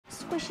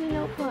squishy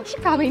notebook. She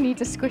probably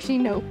needs a squishy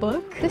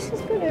notebook. This is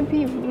gonna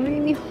be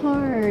really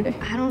hard.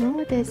 I don't know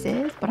what this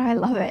is, but I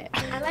love it.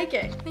 I like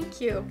it.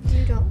 Thank you.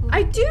 You don't like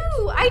I do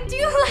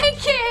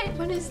like it.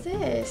 What is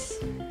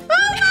this?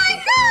 Oh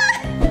my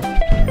god!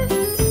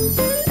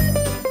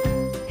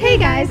 Hey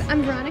guys,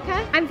 I'm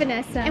Veronica. I'm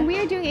Vanessa. And we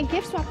are doing a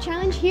gift swap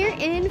challenge here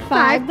in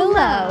Five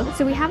Below.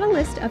 So we have a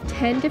list of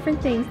 10 different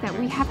things that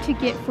we have to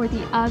get for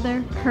the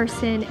other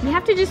person. We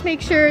have to just make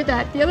sure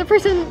that the other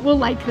person will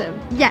like them.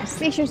 Yes.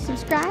 Make sure to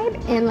subscribe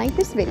and like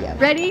this video.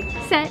 Ready,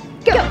 set,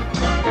 go.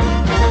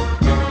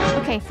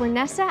 Okay, for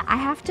Nessa, I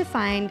have to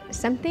find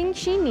something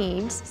she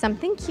needs,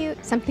 something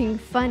cute, something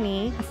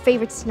funny, a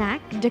favorite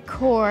snack,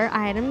 decor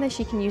item that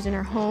she can use in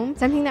her home,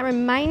 something that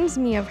reminds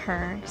me of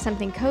her,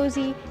 something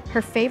cozy,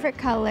 her favorite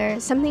color,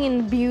 something in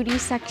the beauty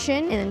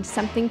section, and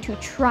something to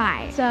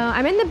try. So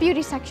I'm in the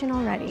beauty section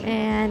already,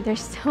 and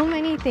there's so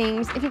many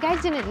things. If you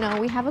guys didn't know,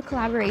 we have a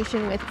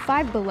collaboration with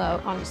Five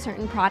Below on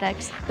certain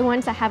products. The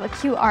ones that have a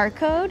QR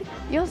code,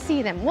 you'll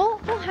see them. We'll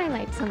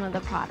highlight some of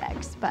the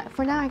products, but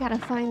for now I gotta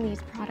find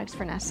these products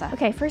for Nessa.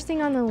 Okay, first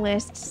thing on the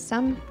list,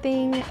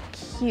 something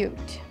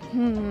cute.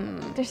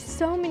 There's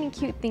so many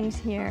cute things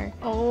here.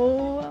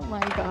 Oh my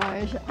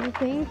gosh, I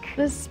think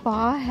the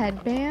spa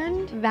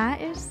headband,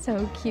 that is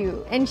so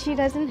cute. And she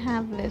doesn't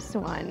have this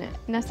one.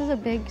 Nessa's a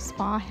big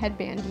spa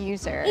headband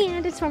user.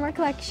 And it's from our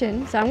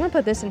collection, so I'm gonna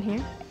put this in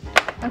here.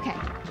 Okay,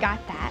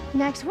 got that.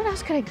 Next, what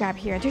else could I grab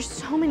here? There's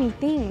so many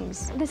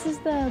things. This is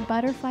the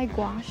butterfly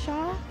gua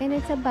sha, and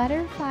it's a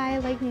butterfly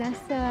like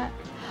Nessa.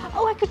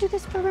 Oh, I could do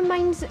this for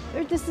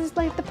this is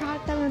like the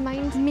product that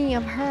reminds me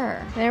of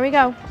her. There we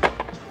go.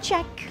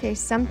 Check. Okay,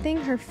 something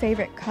her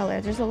favorite color.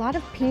 There's a lot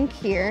of pink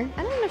here.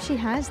 I don't know if she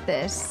has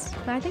this,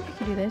 but I think I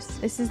could do this.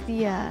 This is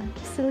the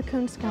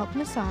silicone scalp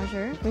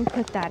massager. We can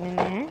put that in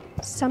there.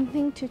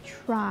 Something to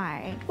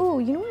try. Oh,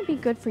 you know what would be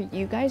good for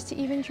you guys to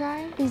even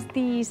try? Is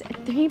these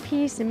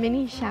 3-piece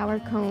mini shower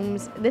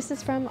combs. This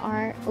is from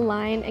our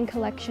line and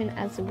collection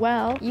as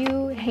well.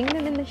 You hang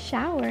them in the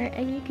shower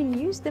and you can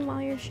use them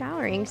while you're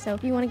showering. So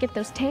if you want to get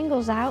those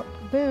tangles out,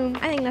 boom.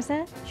 I think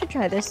Nessa should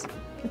try this.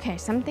 Okay,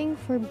 something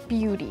for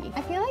beauty.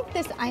 I feel like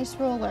this ice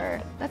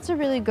roller, that's a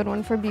really good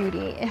one for beauty.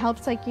 It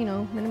helps, like, you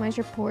know, minimize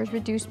your pores,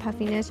 reduce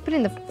puffiness, put it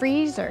in the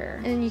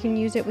freezer, and you can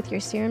use it with your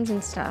serums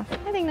and stuff.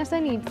 I think Nessa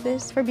needs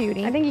this for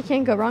beauty. I think you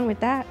can't go wrong with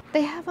that.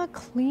 They have a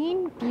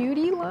clean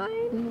beauty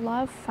line.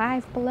 Love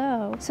Five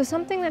Below. So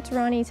something that's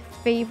Ronnie's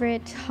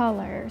favorite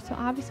color. So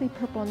obviously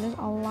purple, and there's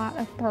a lot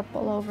of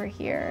purple over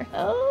here.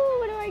 Oh,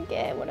 what do I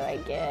get? What do I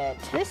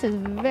get? This is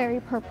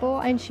very purple,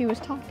 and she was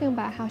talking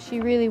about how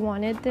she really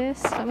wanted this.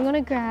 So I'm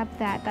gonna grab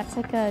that. That's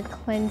like a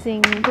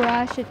cleansing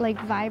brush. It like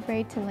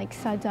vibrates and like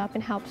suds up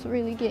and helps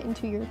really get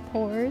into your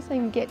pores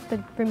and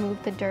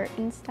remove the dirt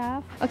and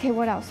stuff. Okay,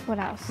 what else? What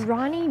else?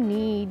 Ronnie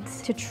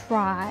needs to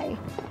try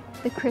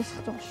the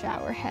crystal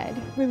shower head.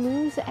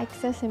 Removes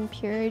excess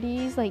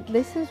impurities. Like,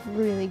 this is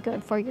really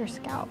good for your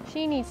scalp.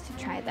 She needs to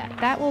try that.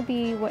 That will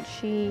be what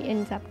she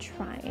ends up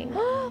trying.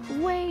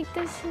 Wait,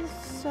 this is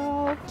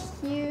so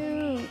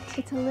cute.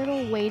 It's a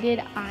little weighted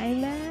eye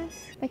mask.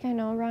 Like, I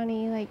know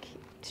Ronnie like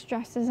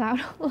stresses out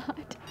a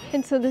lot,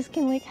 and so this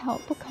can like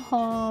help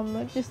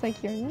calm just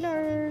like your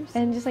nerves,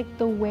 and just like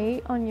the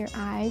weight on your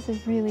eyes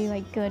is really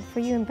like good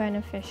for you and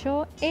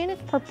beneficial. And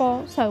it's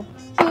purple, so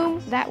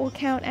boom, that will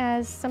count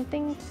as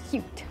something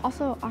cute.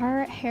 Also,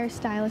 our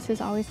hairstylist is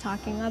always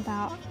talking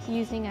about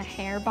using a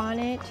hair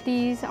bonnet.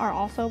 These are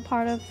also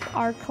part of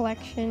our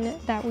collection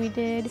that we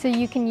did, so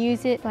you can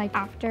use it like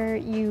after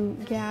you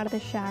get out of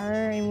the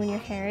shower and when your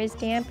hair is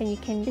damp, and you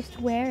can just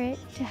wear it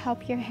to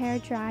help your hair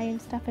dry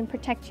and stuff and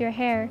protect your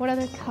hair. What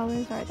other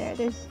colors are there?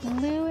 There's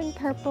blue and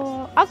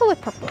purple. I'll go with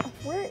purple.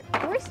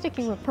 We're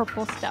sticking with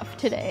purple stuff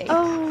today.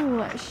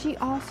 Oh, she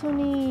also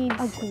needs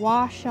a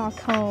gua sha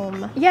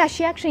comb. Yeah,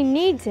 she actually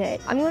needs it.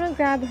 I'm gonna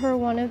grab her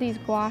one of these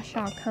gua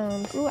sha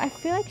combs. Ooh, I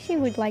feel like she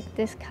would like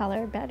this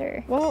color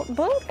better. Well,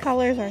 both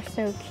colors are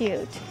so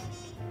cute.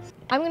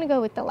 I'm gonna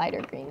go with the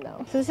lighter green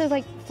though. So this is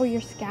like for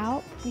your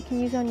scalp. You can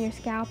use it on your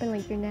scalp and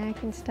like your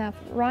neck and stuff.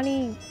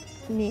 Ronnie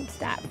needs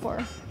that for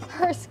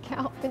her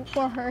scalp and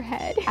for her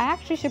head. I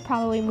actually should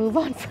probably move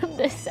on from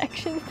this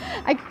section.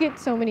 I could get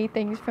so many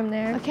things from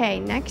there. Okay,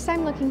 next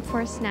I'm looking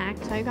for a snack.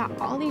 So I got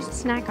all these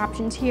snack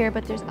options here,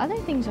 but there's other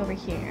things over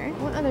here.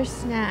 What other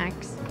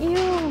snacks? Ew,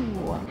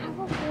 have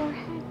a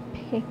forehead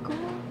pickle?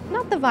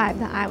 Not the vibe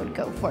that I would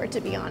go for, to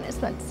be honest,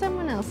 but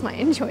someone else might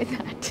enjoy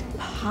that.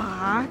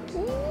 Pocky?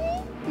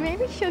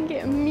 Maybe she'll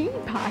get me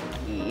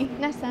Pocky.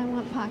 Nessa, I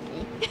want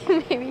Pocky.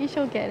 Maybe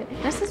she'll get it.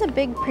 Nessa's a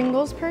big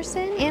Pringles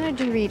person and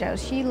a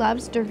Doritos. She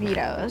loves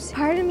Doritos.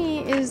 Part of me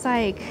is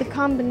like the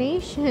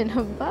combination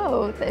of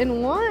both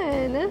in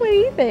one. What do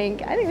you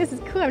think? I think this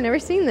is cool. I've never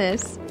seen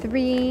this.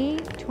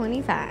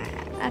 $3.25.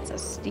 That's a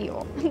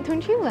steal.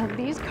 Don't you love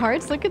these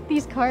cards? Look at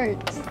these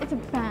cards. It's a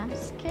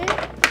basket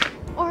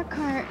or a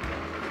cart.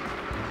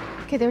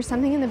 Okay, there was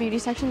something in the beauty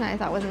section that I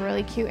thought was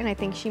really cute and I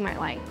think she might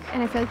like.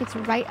 And I feel like it's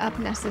right up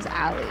Nessa's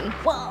alley.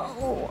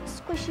 Whoa,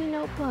 squishy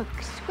notebook,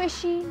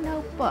 squishy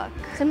notebook.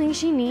 Something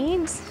she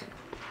needs?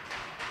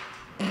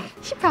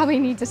 She probably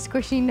needs a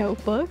squishy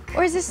notebook.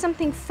 Or is this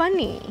something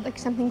funny? Like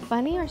something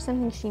funny or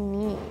something she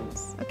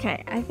needs?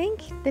 Okay, I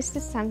think this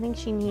is something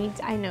she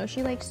needs. I know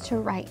she likes to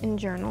write in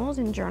journals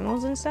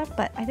and stuff,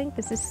 but I think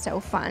this is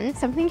so fun.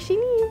 Something she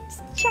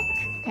needs. Check.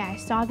 Okay, I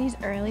saw these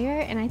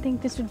earlier and I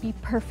think this would be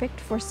perfect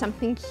for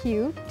something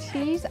cute.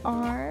 These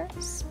are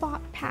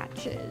spot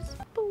patches,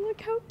 but look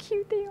how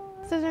cute they are.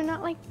 So they're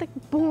not like the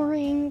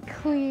boring,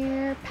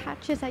 clear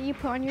patches that you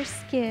put on your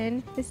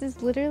skin. This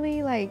is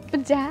literally like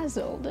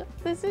bedazzled.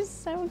 This is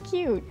so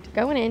cute.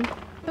 Going in.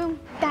 Boom.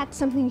 That's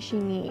something she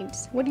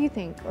needs. What do you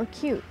think? Or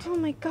cute? Oh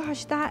my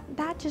gosh, that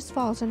just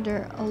falls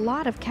under a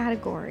lot of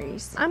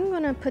categories. I'm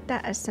gonna put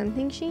that as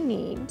something she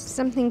needs.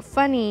 Something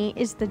funny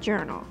is the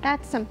journal.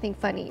 That's something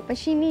funny, but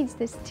she needs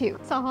this too.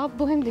 It's all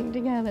blending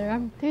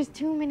together. There's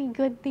too many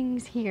good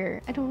things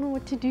here. I don't know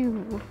what to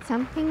do.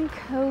 Something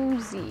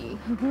cozy.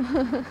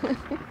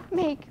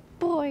 Make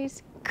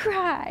boys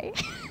cry.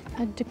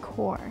 A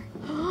decor.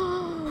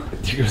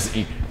 There goes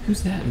E.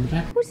 Who's that in the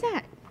back? Who's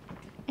that?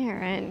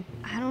 Aaron,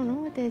 I don't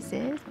know what this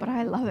is, but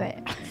I love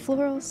it.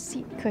 Floral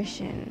seat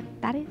cushion.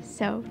 That is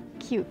so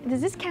cute.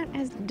 Does this count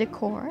as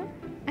decor?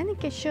 I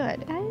think it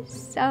should. That is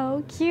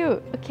so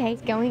cute. Okay,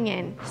 going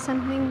in.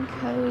 Something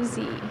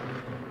cozy.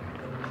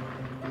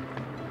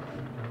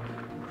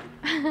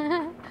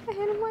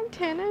 Hannah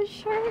Montana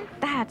shirt.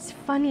 That's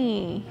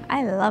funny.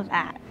 I love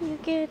that. You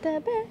get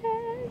the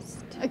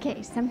best.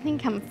 Okay, something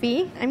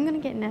comfy. I'm gonna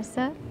get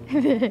Nessa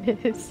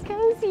this.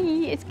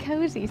 Cozy. It's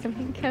cozy.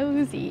 Something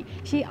cozy.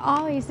 She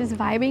always is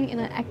vibing in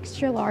an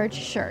extra large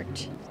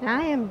shirt. And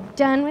I am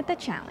done with the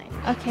challenge.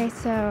 Okay,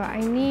 so I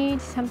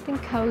need something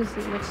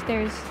cozy, which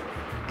there's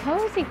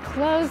cozy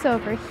clothes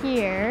over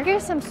here.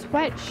 Here's some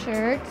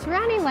sweatshirts.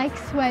 Ronnie likes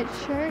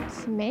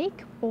sweatshirts.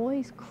 Make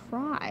boys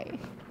cry.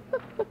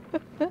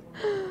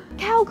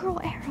 Cowgirl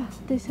era.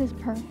 This is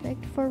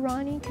perfect for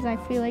Ronnie because I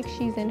feel like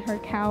she's in her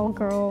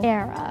cowgirl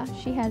era.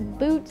 She has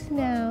boots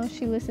now.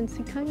 She listens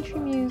to country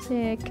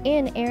music.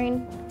 And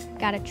Aaron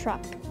got a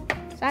truck.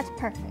 So that's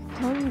perfect.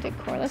 Home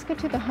decor. Let's go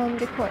to the home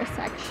decor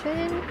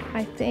section.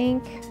 I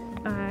think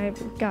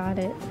I've got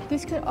it.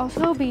 This could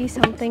also be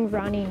something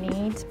Ronnie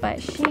needs,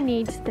 but she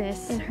needs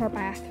this in her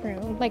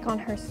bathroom, like on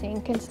her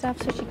sink and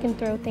stuff, so she can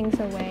throw things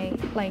away,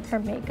 like her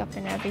makeup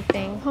and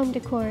everything. Home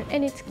decor,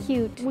 and it's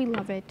cute. We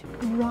love it.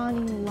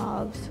 Ronnie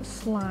loves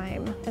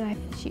slime, and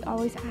she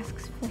always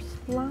asks for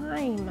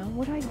slime.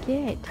 What do I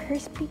get?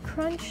 Crispy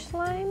Crunch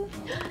slime?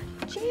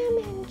 Jam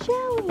and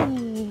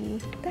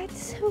jelly.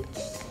 That's so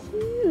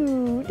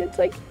cute. It's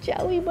like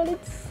jelly, but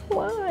it's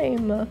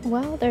slime.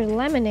 Well, there's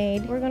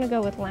lemonade. We're gonna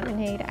go with lemonade.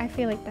 I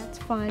feel like that's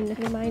fun. It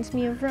reminds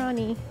me of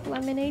Ronnie.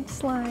 Lemonade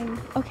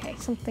slime. Okay,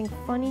 something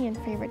funny and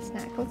favorite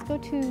snack. Let's go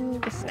to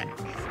the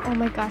snacks. Oh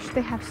my gosh,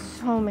 they have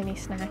so many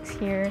snacks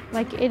here.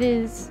 Like, it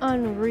is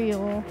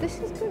unreal. This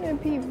is gonna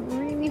be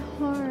really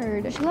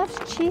hard. She loves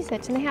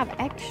Cheez-Its and they have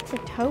extra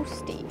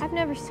toasty. I've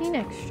never seen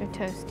extra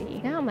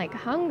toasty. Now I'm like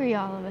hungry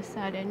all of a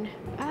sudden.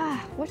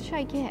 What should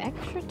I get?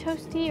 Extra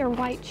toasty or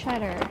white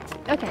cheddar?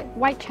 Okay,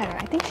 white cheddar.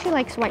 I think she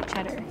likes white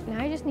cheddar.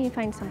 Now I just need to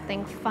find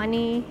something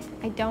funny.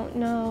 I don't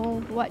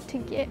know what to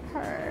get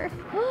her.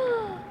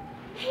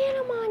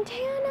 Hannah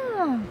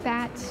Montana!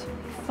 That's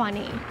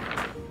funny.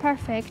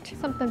 Perfect.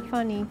 Something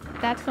funny.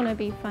 That's gonna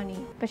be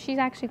funny. But she's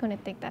actually gonna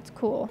think that's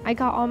cool. I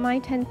got all my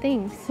 10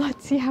 things.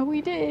 Let's see how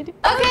we did.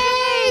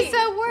 Okay,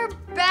 so we're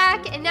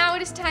back, and now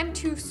it is time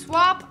to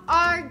swap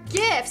our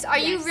gifts. Are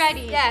you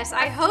ready? Yes,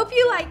 I hope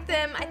you like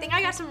them. I think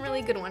I got some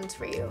really good ones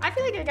for you. I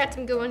feel like I got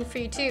some good ones for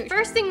you too.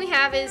 First thing we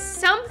have is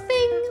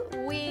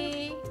something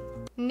we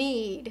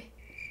need.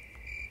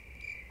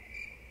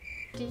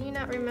 Do you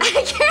not remember?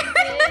 I can't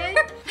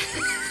remember.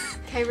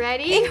 Okay,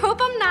 ready? I hope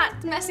I'm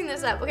not messing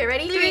this up. Okay,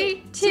 ready?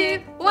 3, 2,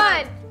 1.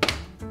 Why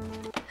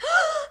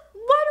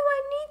do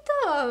I need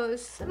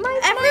those?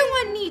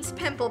 Everyone needs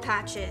pimple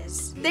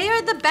patches. They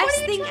are the best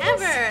thing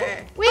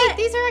ever. Wait,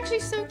 these are actually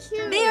so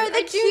cute. They are the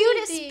I do need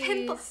cutest these.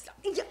 pimples.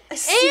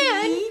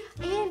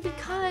 And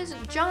because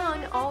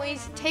John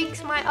always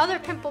takes my other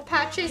pimple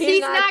patches, He's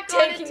not not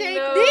going to taking take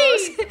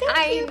those. these.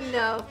 I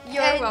know.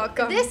 You're And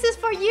welcome. This is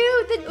for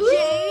you, the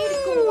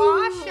jade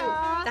gua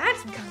sha.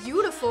 That's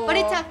beautiful. But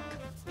it's a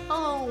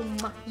comb.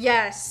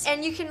 Yes.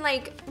 And you can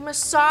like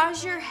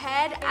massage your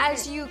head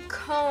as you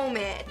comb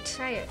it.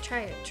 Try it,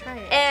 try it, try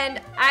it.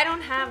 And I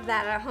don't have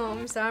that at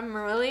home, so I'm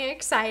really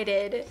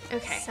excited.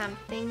 Okay.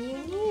 Something you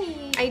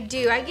need. I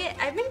do. I've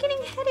been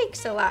getting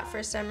headaches a lot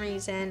for some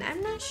reason.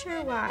 I'm not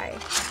sure why.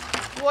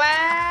 Wow.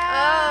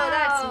 Oh,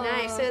 that's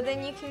nice. So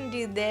then you can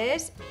do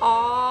this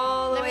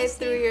all the way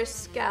through your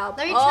scalp.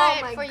 Let me oh try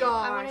it my for you.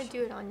 gosh. I want to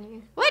do it on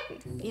you. What?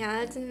 Yeah,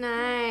 that's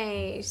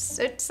nice.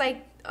 It's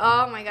like,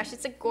 oh my gosh,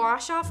 it's a gua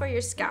sha for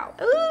your scalp.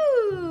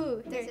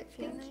 Ooh. Does it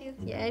feel nice?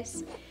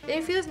 Yes.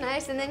 It feels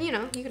nice, and then, you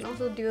know, you can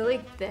also do it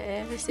like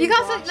this. You can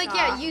also, gua like, sha.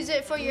 yeah, use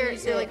it for your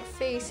Use it. like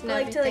face and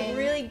like everything. to like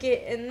really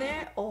get in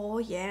there. Oh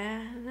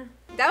yeah.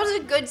 That was a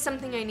good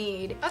something I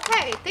need.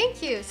 Okay,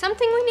 thank you.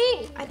 Something we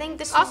need. I think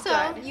this Also,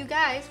 is good. you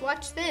guys,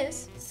 watch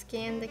this.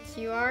 Scan the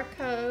QR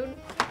code.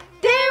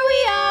 There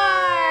we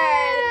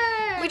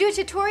are! We do a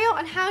tutorial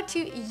on how to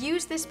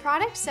use this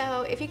product,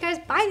 so if you guys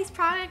buy these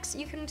products,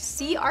 you can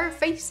see our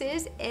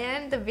faces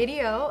and the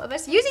video of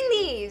us using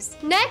these.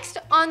 Next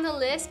on the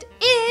list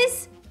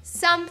is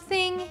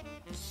something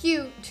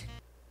cute.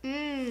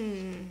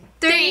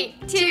 3,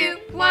 2,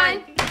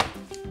 1.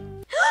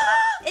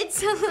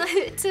 It's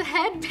a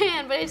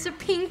headband, but it's a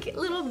pink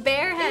little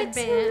bear headband. It's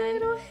a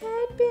little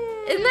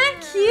headband. Isn't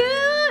that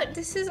cute?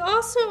 This is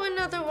also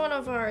another one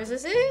of ours,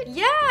 is it?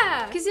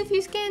 Yeah. Because if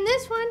you scan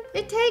this one,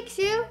 it takes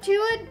you to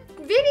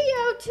a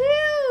video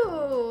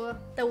too.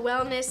 The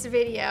wellness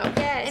video.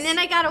 Yes. And then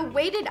I got a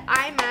weighted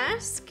eye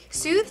mask.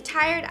 Soothe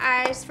tired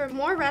eyes for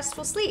more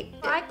restful sleep.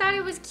 I thought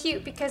it was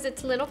cute because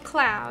it's little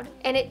cloud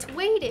and it's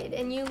weighted,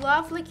 and you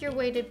love like your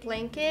weighted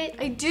blanket.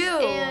 I do.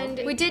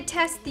 And we did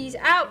test these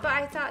out, but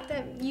I thought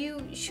that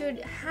you should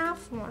have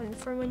one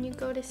for when you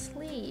go to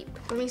sleep.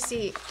 Let me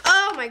see.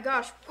 Oh my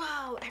gosh.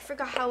 Wow. I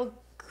forgot how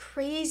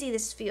crazy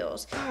this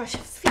feels. Gosh,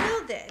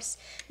 feel this.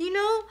 You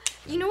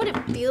know what it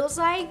feels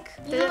like?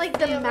 Like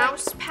the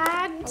mouse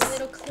pads A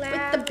little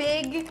cloud. with the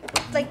big,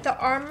 like the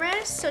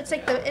armrest. So it's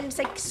like and it's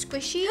like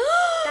squishy.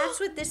 That's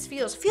what this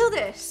feels. Feel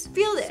this.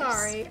 Feel this.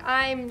 Sorry,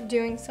 I'm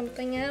doing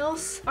something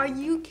else. Are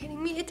you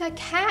kidding me? It's a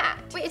cat.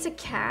 Wait, it's a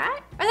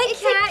cat? Are they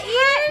It's cat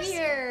ears?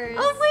 ears.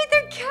 Oh wait,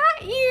 they're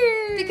cat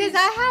ears. Because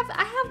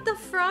I have the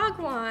frog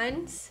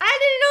ones. I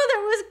didn't know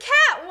there was a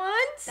cat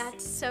ones.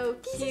 That's so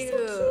These cute.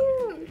 are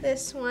so cute.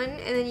 This one,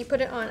 and then you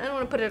put it on. I don't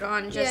want to put it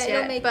on just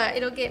Yeah, yet, but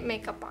it'll get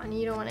makeup on.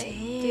 You don't want to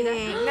do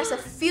dang, that. Nessa,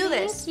 feel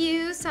this. Thank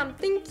you.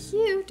 Something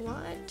cute.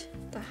 What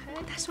the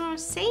heck? That's what I'm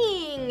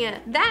saying.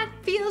 That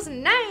feels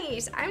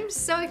nice. I'm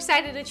so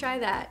excited to try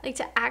that. Like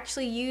to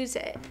actually use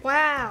it.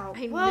 Wow.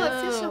 I Whoa, know.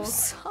 it feels so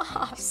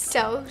soft.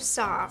 So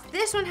soft.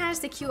 This one has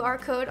the QR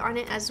code on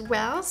it as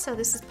well, so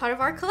this is part of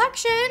our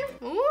collection.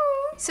 Ooh.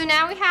 So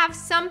now we have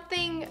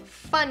something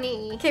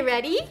funny. Okay,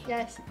 ready?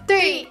 Yes.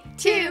 3,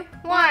 2,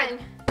 1. 1.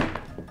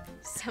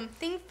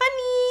 Something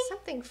funny.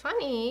 Something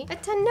funny.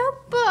 It's a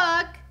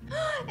notebook.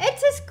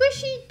 It's a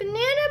squishy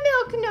banana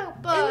milk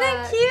notebook. Isn't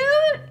that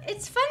cute?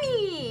 It's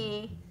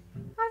funny.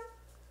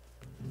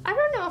 I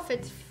don't know if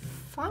it's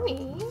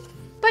funny,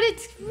 but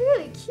it's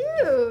really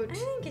cute. I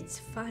think it's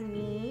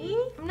funny.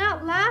 I'm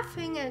not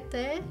laughing at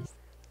this.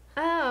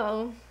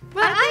 Oh.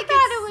 But I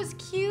thought it was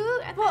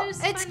cute. I thought it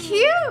was It's funny.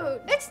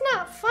 cute. It's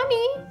not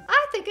funny.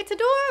 I think it's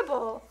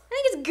adorable. I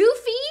think it's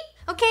goofy.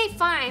 Okay,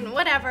 fine,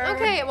 whatever.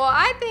 Okay, well,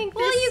 I think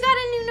Well, this... you got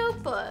a new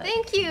notebook.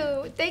 Thank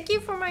you. Thank you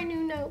for my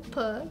new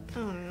notebook.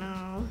 Oh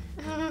no.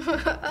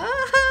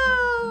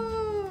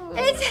 Oh.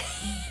 It's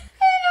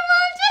Hannah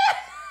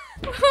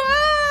Montana.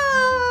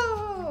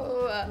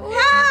 Whoa.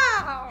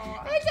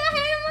 wow. It's a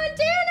Hannah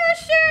Montana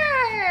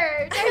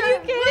shirt. Are you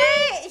kidding?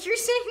 Wait, you're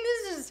saying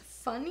this is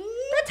funny?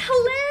 That's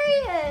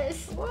hilarious.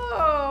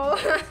 Whoa.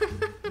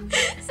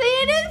 See,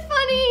 it is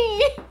funny.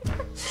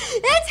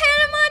 It's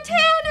Hannah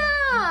Montana.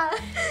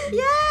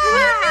 Yeah.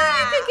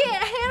 You could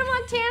get a Hannah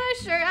Montana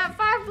shirt at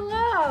Five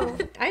Below.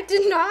 I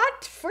did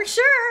not, for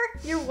sure.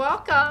 You're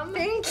welcome.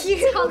 Thank you.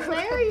 It's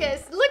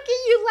hilarious. Look at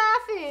you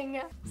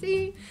laughing.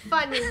 See?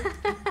 Funny.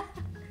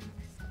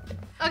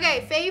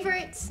 Okay,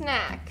 favorite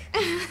snack.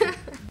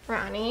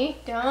 Ronnie,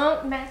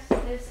 don't mess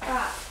this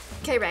up.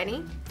 Okay,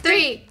 ready?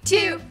 3,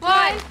 2,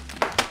 1.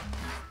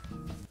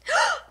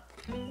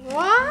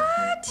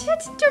 What?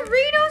 It's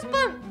Doritos,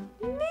 but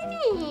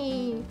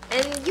mini.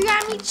 And you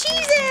got me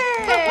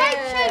Cheez-Its. But white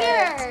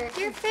cheddar.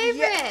 Your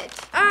favorite.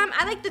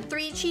 I like the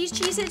 3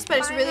 Cheez-Its, but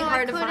it's I really know,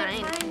 hard I to couldn't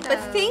find. find But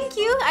those. thank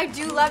you. I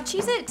do love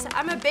Cheez-Its.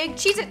 I'm a big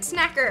Cheez-It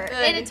snacker.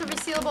 And it's a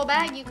resealable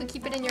bag. You could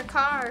keep it in your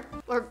car.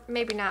 Or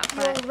maybe not,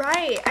 You're but...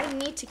 right. I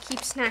need to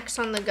keep snacks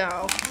on the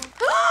go.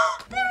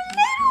 They're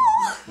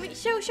little. Wait,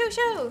 show.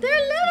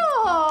 They're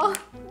little.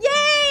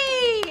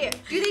 Yay!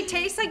 Do they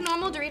taste like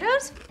normal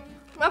Doritos?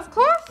 Of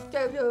course.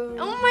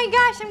 Oh my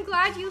gosh, I'm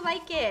glad you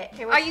like it.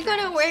 Okay, Are you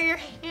gonna wear your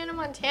Hannah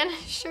Montana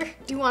shirt?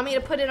 Do you want me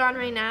to put it on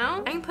right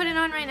now? I can put it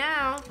on right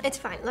now. It's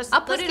fine. Let's I'll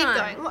put let's it keep on.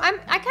 going. Well,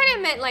 I kind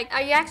of meant like,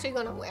 are you actually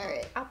gonna wear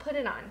it? I'll put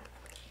it on.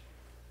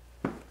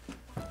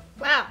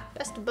 Wow,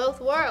 best of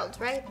both worlds,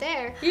 right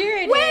there. Here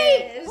it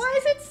Wait, is. why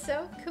is it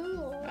so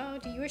cool? Oh,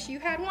 do you wish you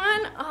had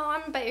one? Oh,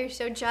 I bet you're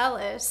so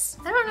jealous.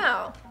 I don't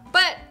know.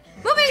 But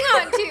moving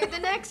on to the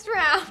next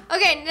round.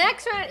 Okay,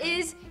 next round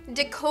is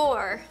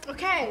decor.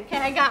 Okay,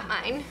 I got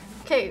mine.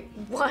 Okay,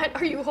 what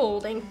are you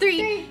holding?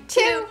 3,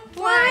 2, 2,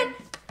 1.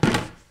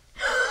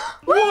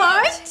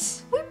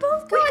 What? We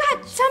both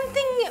got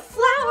something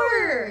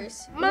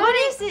flowers. What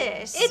is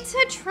this? It's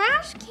a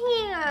trash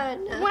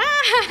can.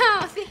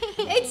 wow.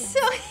 It's so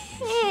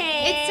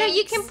it's so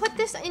you can put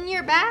this in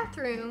your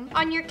bathroom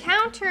on your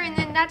counter, and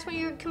then that's where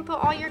you can put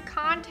all your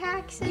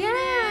contacts in. Yeah,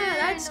 there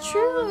that's and all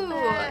true. of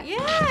that.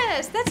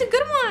 Yes, that's a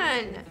good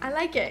one. I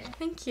like it.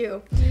 Thank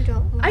you. You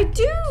don't like I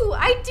do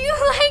like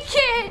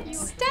it. You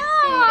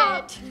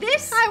Stop. hate it.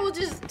 This I will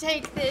just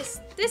take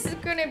this. This is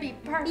gonna be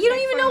perfect. You don't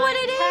even for know my what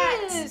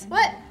it cats. is.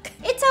 What?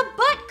 It's a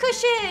butt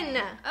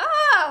cushion.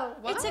 Oh,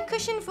 wow. It's a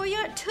cushion for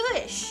your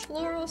tush.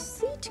 floral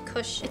seat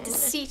cushion. It's a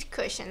seat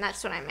cushion.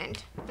 That's what I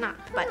meant, not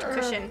butt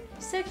cushion.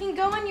 So it can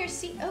go on your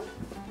seat. Oh,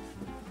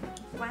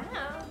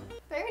 Wow.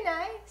 Very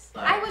nice.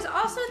 I was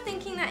also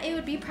thinking that it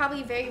would be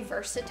probably very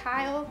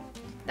versatile.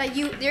 That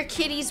your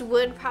kitties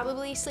would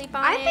probably sleep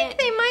on it. I think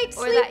they might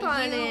or sleep that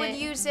on you it. would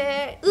use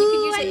it. Ooh, You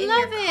could use I it in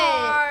love your it.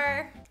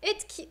 car.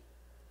 It's cute.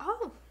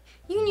 Oh,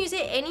 You can use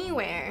it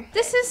anywhere.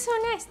 this is so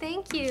nice.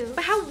 Thank you.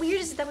 But how weird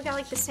is it that we got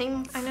like the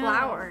same I know.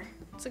 flower?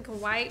 It's like a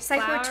white It's like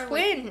we're flower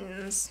with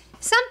twins.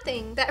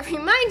 something that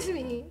reminds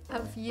me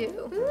of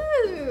you.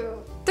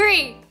 Ooh.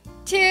 3,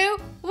 2,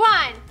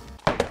 1.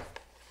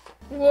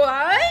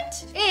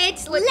 What?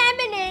 It's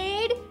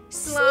lemonade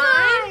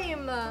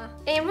Slime.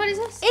 And what is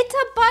this? It's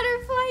a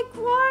butterfly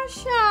gua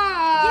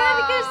sha.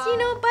 Yeah, because you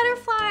know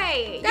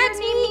butterfly. That's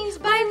Your name means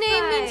butterfly. My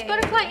name means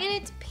butterfly, and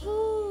it's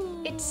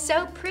pink. It's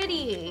so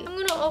pretty. I'm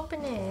gonna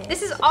open it.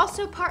 This is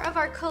also part of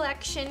our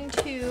collection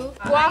too.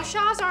 Gua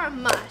shas are a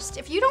must.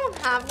 If you don't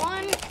have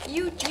one,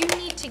 you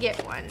need to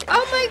get one.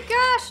 Oh my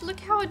gosh! Look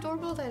how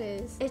adorable that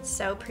is. It's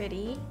so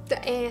pretty. The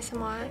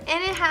ASMR.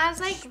 And it has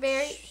like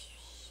very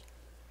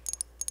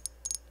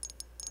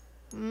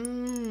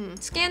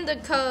Scan the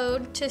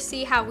code to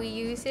see how we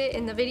use it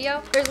in the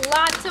video. There's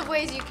lots of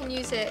ways you can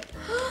use it.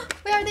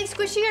 Wait, are they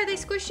squishy? Are they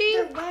squishy?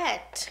 They're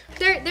wet.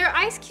 They're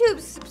ice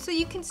cubes, so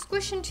you can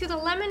squish into the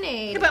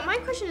lemonade. Yeah, but my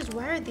question is,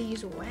 why are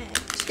these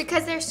wet?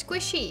 Because they're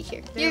squishy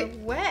here. They're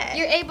wet.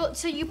 You're able,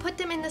 so you put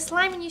them in the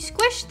slime and you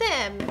squish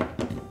them.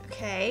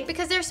 Okay.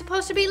 Because they're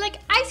supposed to be like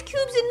ice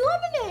cubes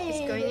in lemonade.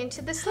 It's going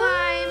into the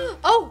slime.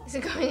 Oh, Is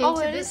it going Oh,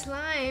 into it the is.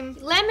 slime?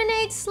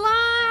 lemonade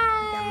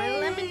slime. Got my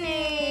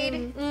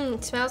lemonade.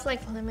 It smells like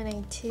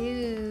lemonade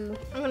too.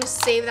 I'm gonna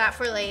save that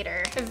for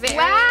later. Very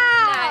wow,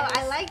 nice.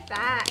 I like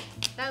that.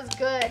 That was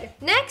good.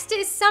 Next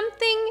is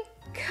something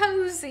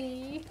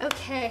cozy.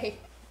 Okay.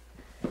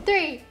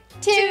 3,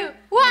 2,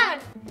 1.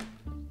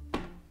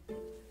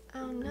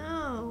 Oh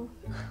no.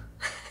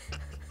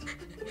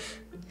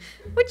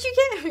 What'd you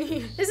get me?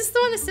 Is this the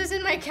one that says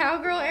in my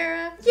cowgirl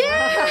era?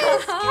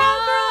 Yes,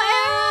 cowgirl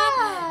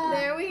era.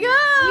 There we go.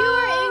 You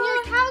are in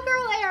your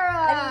cowgirl era.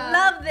 I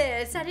love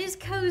this. That is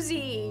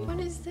cozy. What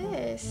is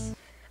this?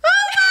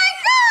 Oh my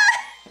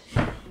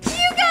god!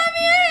 You got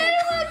me a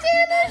Hannah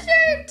Montana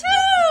shirt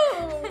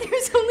too!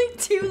 There's only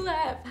 2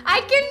 left.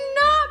 I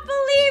cannot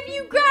believe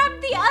you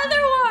grabbed the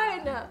other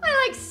one.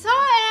 I like saw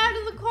it out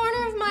of the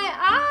corner of my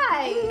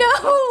eye. No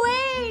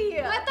way!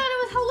 I thought it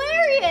was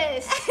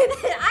hilarious.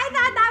 I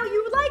thought that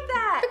you would like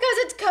that. Because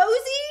it's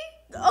cozy,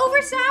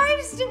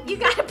 oversized, you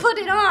gotta put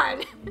it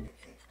on.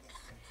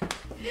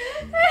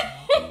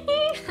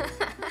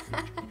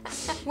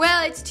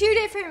 Well, it's 2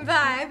 different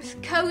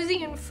vibes,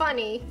 cozy and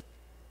funny.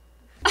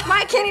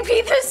 Why can't it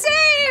be the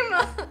same?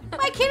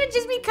 Why can't it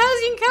just be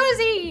cozy and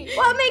cozy?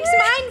 What makes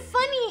mine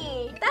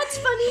funny? That's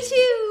funny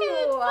too.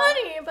 It's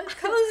funny, but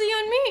cozy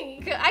on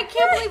me. I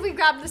can't believe we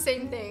grabbed the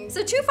same thing.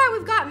 So too far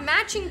we've got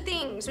matching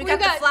things. We We've got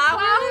the got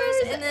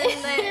flowers and then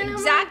Hannah the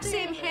exact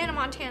Montana. same Hannah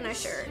Montana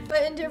shirt.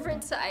 But in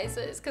different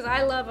sizes, because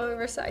I love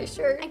oversized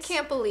shirts. I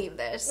can't believe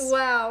this.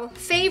 Wow.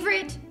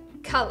 Favorite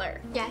color?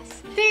 Yes.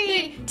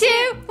 3, 2,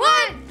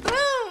 1,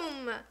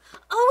 boom!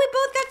 Oh, we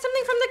both got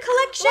something from the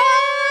collection!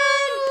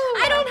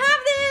 Whoa! I don't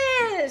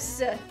have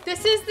this!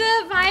 This is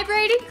the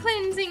vibrating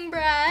cleansing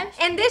brush.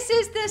 And this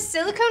is the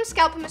silicone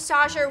scalp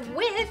massager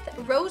with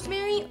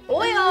rosemary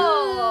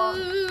oil.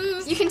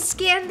 Ooh. You can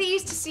scan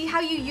these to see how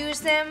you use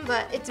them,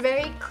 but it's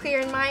very clear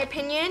in my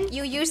opinion.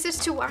 You use this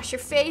to wash your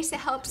face. It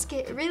helps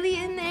get really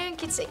in there,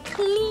 gets it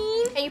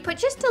clean. And you put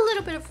just a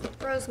little bit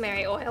of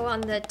rosemary oil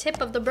on the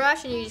tip of the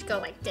brush and you just go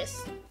like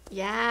this.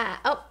 Yeah.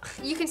 Oh,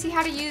 you can see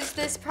how to use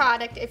this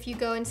product if you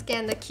go and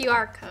scan the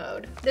QR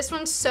code. This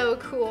one's so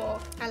cool.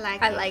 I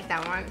like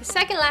that one. The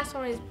second last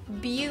one is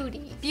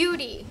beauty.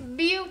 Beauty.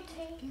 Beauty.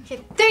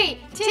 Okay, 3,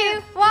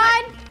 2,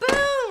 1.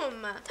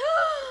 Boom!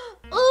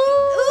 Ooh.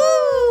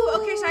 Ooh!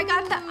 Okay, so I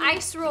got the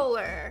ice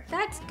roller.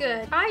 That's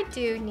good. I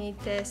do need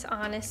this,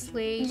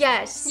 honestly.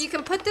 Yes. You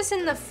can put this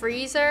in the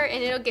freezer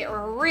and it'll get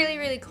really,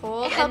 really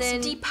cold. It helps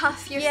and then,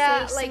 depuff your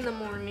yeah, face like- in the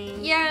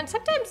morning. Yeah, and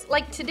sometimes,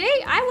 like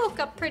today, I woke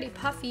up pretty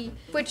puffy,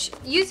 which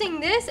using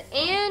this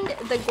and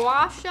the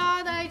gua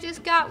sha that I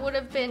just got would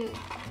have been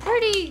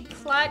pretty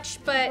clutch,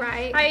 but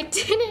Right. I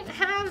didn't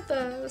have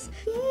those.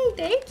 Yay,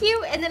 thank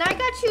you. And then I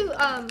got you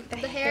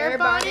the hair hair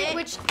bonnet, bonnet.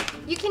 which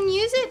you can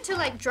use it to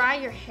like dry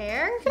your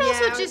hair. You can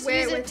also Yeah, just wear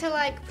it use it with- to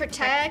like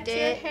protect your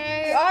You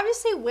hair.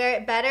 obviously wear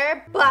it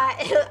better, but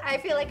I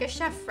feel like a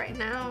chef right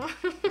now.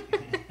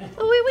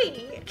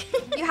 Wee.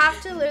 You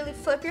have to literally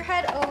flip your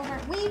head over.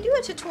 We do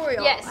a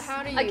tutorial Yes. on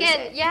how to use again,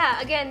 it. yeah,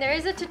 again, there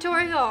is a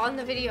tutorial on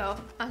the video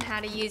on how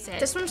to use it.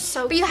 This one's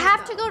so But you cute,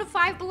 have to though. go to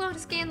Five Below to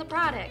scan the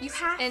product. You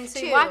have and so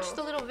to. you watch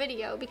the little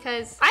video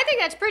because I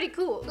think that's pretty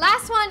cool.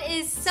 Last one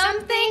is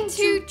something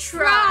to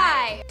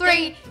try.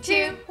 3,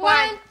 2,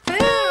 1.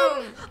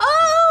 Boom!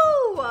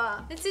 Oh!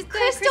 This is the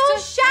crystal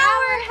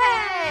shower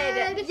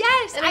head.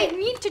 Yes, And I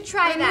need to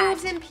try that.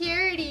 removes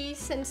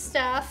impurities and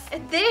stuff.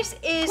 This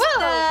is Whoa.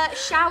 the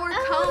shower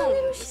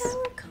combs.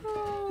 Shower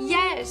comb.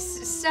 Yes,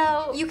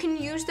 so you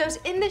can use those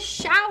in the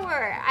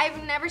shower.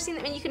 I've never seen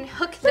them, and you can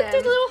hook them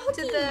there's a little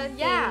to hooky the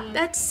thing.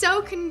 That's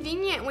so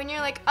convenient when you're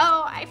like,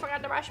 oh, I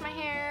forgot to brush my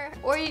hair,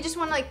 or you just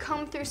want to like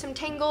comb through some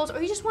tangles, or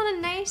you just want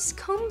a nice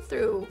comb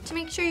through to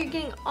make sure you're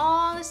getting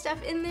all the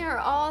stuff in there or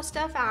all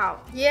stuff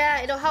out.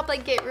 Yeah, it'll help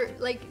like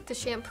get like the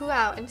shampoo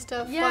out and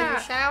stuff while Yeah.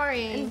 you're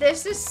showering. And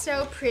this is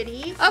so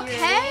pretty.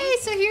 Okay,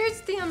 so here's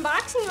the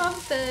unboxing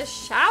of the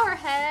shower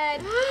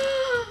head.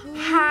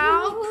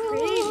 How Ooh.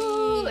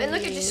 pretty! And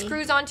look, it just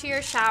screws onto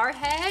your shower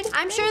head.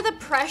 I'm sure the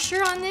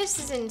pressure on this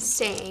is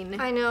insane.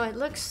 I know, it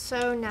looks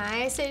so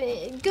nice.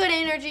 Good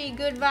energy,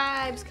 good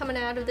vibes coming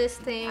out of this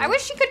thing. I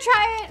wish you could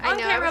try it on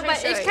I know, I camera, wish I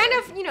but it's showed kind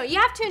you. of, you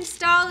have to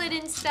install it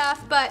and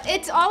stuff, but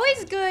it's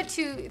always good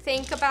to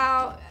think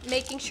about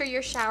making sure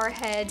your shower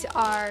heads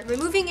are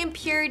removing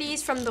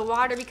impurities from the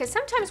water, because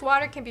sometimes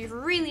water can be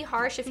really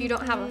harsh if you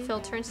don't have a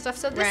filter and stuff.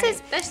 So this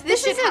Right.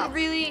 this should is a help.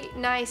 really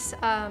nice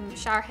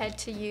shower head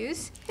to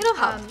use. It'll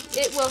help.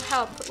 It will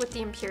help with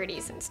the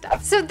impurities and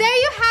stuff. So there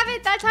you have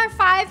it. That's our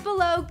 5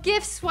 Below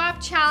gift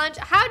swap challenge.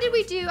 How did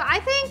we do? I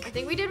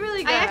think we did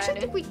really good. I actually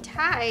think we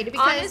tied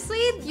because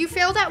Honestly, you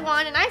failed at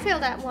one and I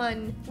failed at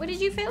one. What did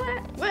you fail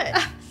at?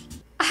 What?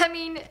 I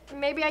mean,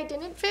 maybe I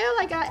didn't fail.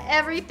 I got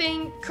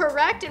everything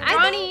correct. And I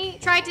Ronnie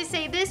tried to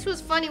say this was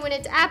funny when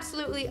it's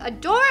absolutely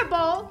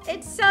adorable.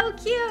 It's so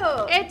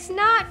cute. It's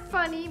not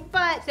funny,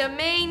 but the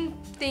main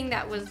thing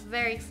that was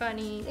very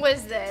funny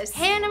was this.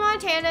 Hannah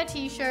Montana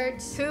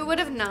t-shirts. Who would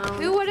have known?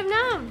 Who would have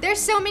known? There's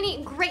so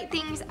many great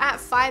things at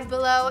 5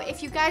 Below.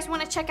 If you guys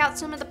want to check out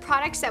some of the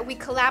products that we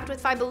collabed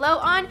with 5 Below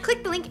on,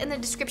 click the link in the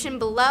description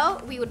below.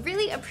 We would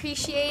really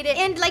appreciate it.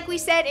 And like we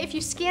said, if you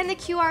scan the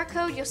QR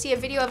code, you'll see a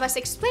video of us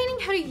explaining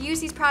how to use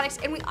these products,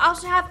 and we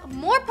also have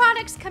more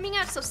products coming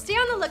out, so stay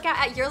on the lookout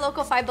at your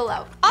local 5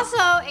 Below.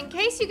 Also, in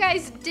case you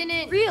guys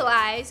didn't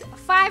realize,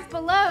 5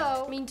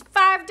 Below means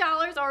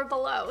 $5 or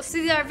below. So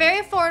these are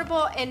very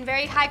affordable and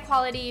very high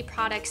quality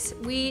products.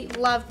 We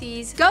love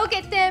these. Go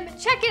get them,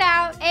 check it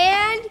out,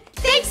 and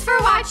Thanks for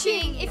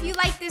watching. If you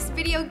like this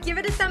video, give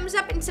it a thumbs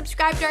up and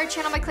subscribe to our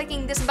channel by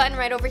clicking this button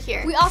right over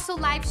here. we also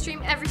live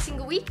stream every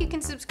single week. You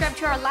can subscribe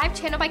to our live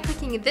channel by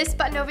clicking this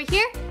button over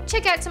here.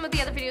 Check out some of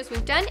the other videos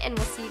we've done, and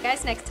we'll see you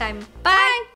guys next time. Bye!